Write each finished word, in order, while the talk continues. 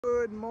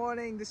Good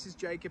morning, this is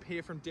Jacob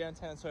here from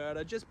Downtown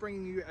Toyota, just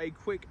bringing you a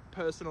quick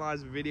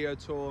personalized video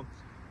tour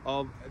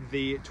of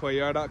the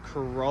Toyota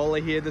Corolla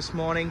here this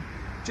morning.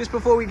 Just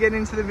before we get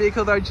into the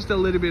vehicle though, just a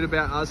little bit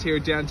about us here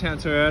at Downtown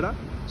Toyota.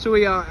 So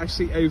we are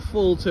actually a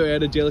full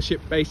Toyota dealership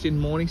based in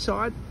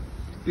Morningside.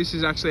 This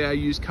is actually our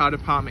used car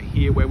department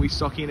here, where we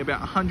stock in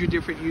about 100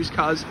 different used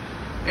cars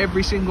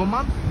every single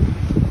month.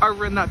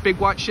 Over in that big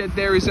white shed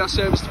there is our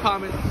service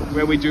department,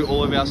 where we do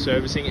all of our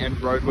servicing and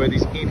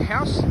roadworthies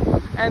in-house.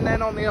 And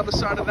then on the other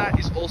side of that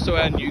is also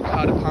our new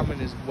car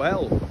department as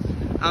well.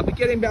 But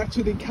getting back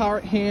to the car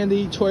at hand,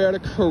 the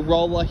Toyota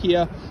Corolla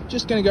here,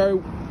 just going to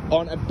go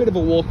on a bit of a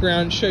walk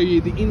around, show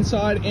you the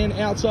inside and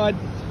outside,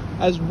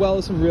 as well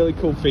as some really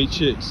cool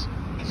features.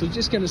 So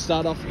just going to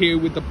start off here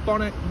with the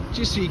bonnet,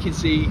 just so you can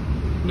see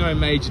no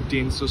major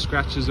dents or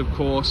scratches, of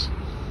course.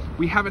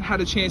 We haven't had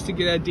a chance to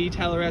get our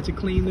detailer out to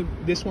clean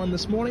this one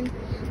this morning,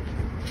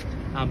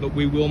 but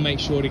we will make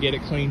sure to get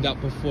it cleaned up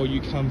before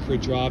you come for a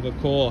drive, of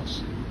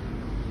course.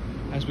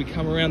 As we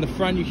come around the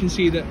front, you can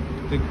see the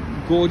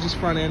gorgeous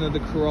front end of the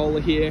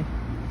Corolla here.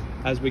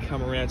 As we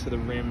come around to the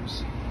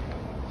rims,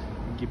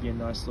 I'll give you a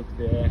nice look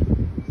there.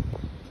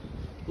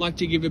 Like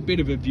to give a bit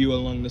of a view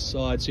along the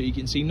side so you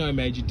can see no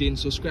major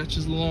dents or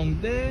scratches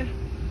along there.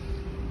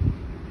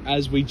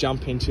 As we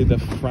jump into the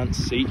front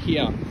seat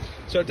here,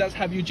 so it does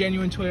have your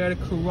genuine Toyota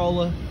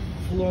Corolla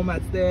floor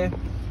mats there,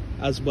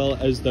 as well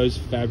as those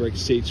fabric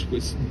seats,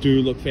 which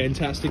do look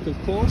fantastic, of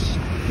course.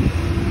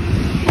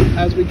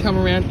 As we come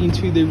around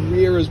into the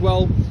rear as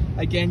well,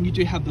 again you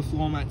do have the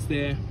floor mats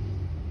there,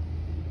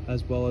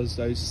 as well as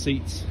those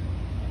seats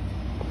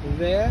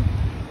there.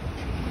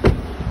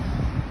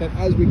 Then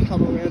as we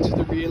come around to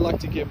the rear, I like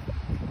to give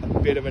a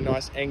bit of a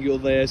nice angle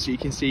there so you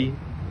can see.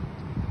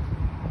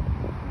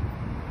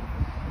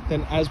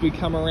 Then as we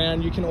come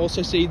around, you can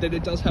also see that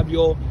it does have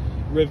your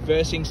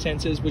reversing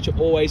sensors, which are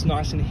always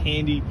nice and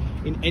handy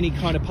in any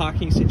kind of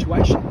parking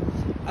situation,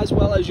 as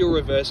well as your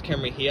reverse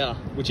camera here,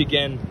 which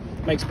again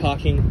makes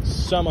parking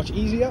so much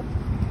easier.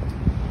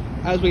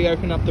 As we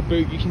open up the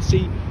boot, you can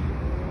see,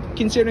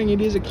 considering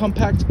it is a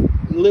compact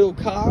little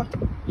car,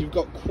 you've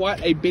got quite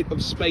a bit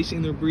of space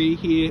in the rear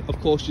here. Of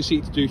course, your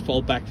seats do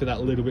fold back to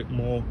that little bit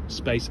more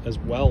space as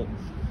well.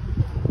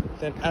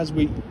 Then as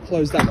we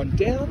close that one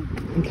down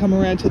and come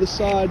around to the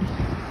side,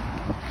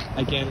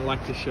 again,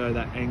 like to show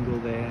that angle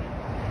there.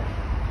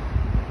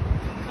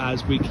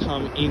 As we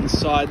come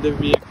inside the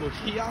vehicle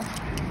here,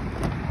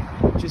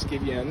 just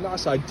give you a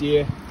nice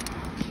idea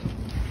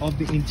of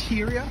the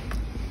interior.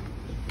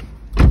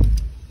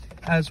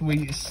 As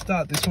we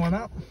start this one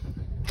up,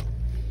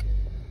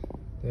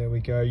 there we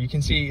go. You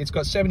can see it's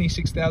got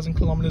 76,000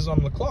 kilometers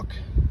on the clock.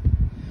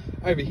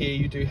 Over here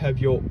you do have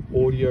your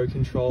audio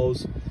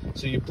controls,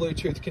 so your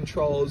Bluetooth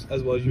controls,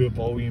 as well as your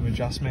volume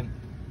adjustment.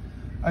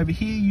 Over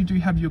here you do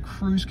have your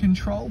cruise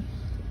control,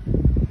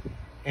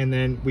 and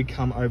then we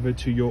come over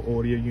to your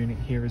audio unit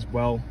here as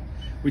well,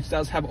 which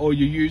does have all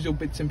your usual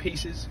bits and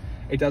pieces.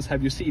 It does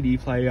have your CD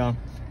player,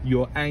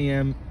 your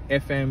AM,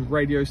 FM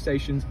radio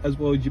stations, as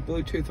well as your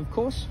Bluetooth, of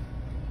course.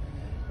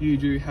 You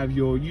do have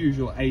your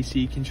usual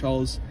AC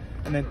controls,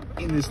 and then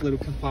in this little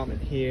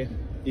compartment here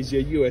is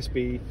your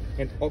USB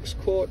and aux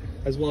cord,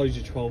 as well as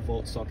your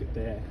 12-volt socket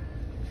there,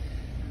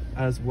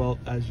 as well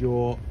as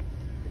your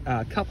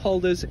cup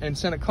holders and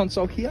center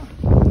console here.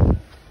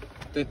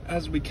 Then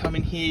as we come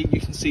in here, you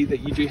can see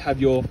that you do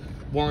have your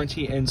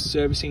warranty and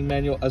servicing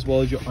manual, as well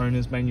as your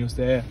owner's manuals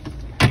there.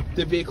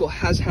 The vehicle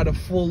has had a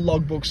full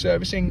logbook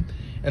servicing,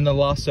 and the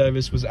last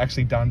service was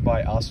actually done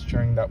by us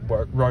during that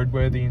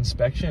roadworthy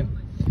inspection.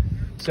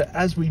 So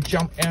as we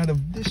jump out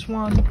of this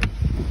one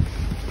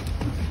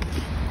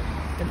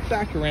and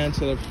back around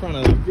to the front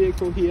of the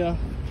vehicle here,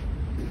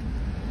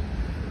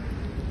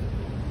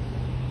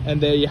 and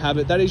there you have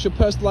it. That is your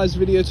personalized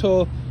video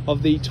tour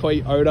of the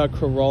Toyota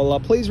Corolla.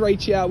 Please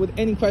reach out with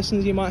any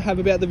questions you might have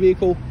about the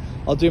vehicle.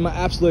 I'll do my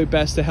absolute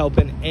best to help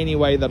in any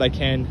way that I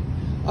can.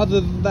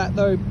 Other than that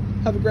though,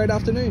 have a great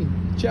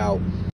afternoon. Ciao.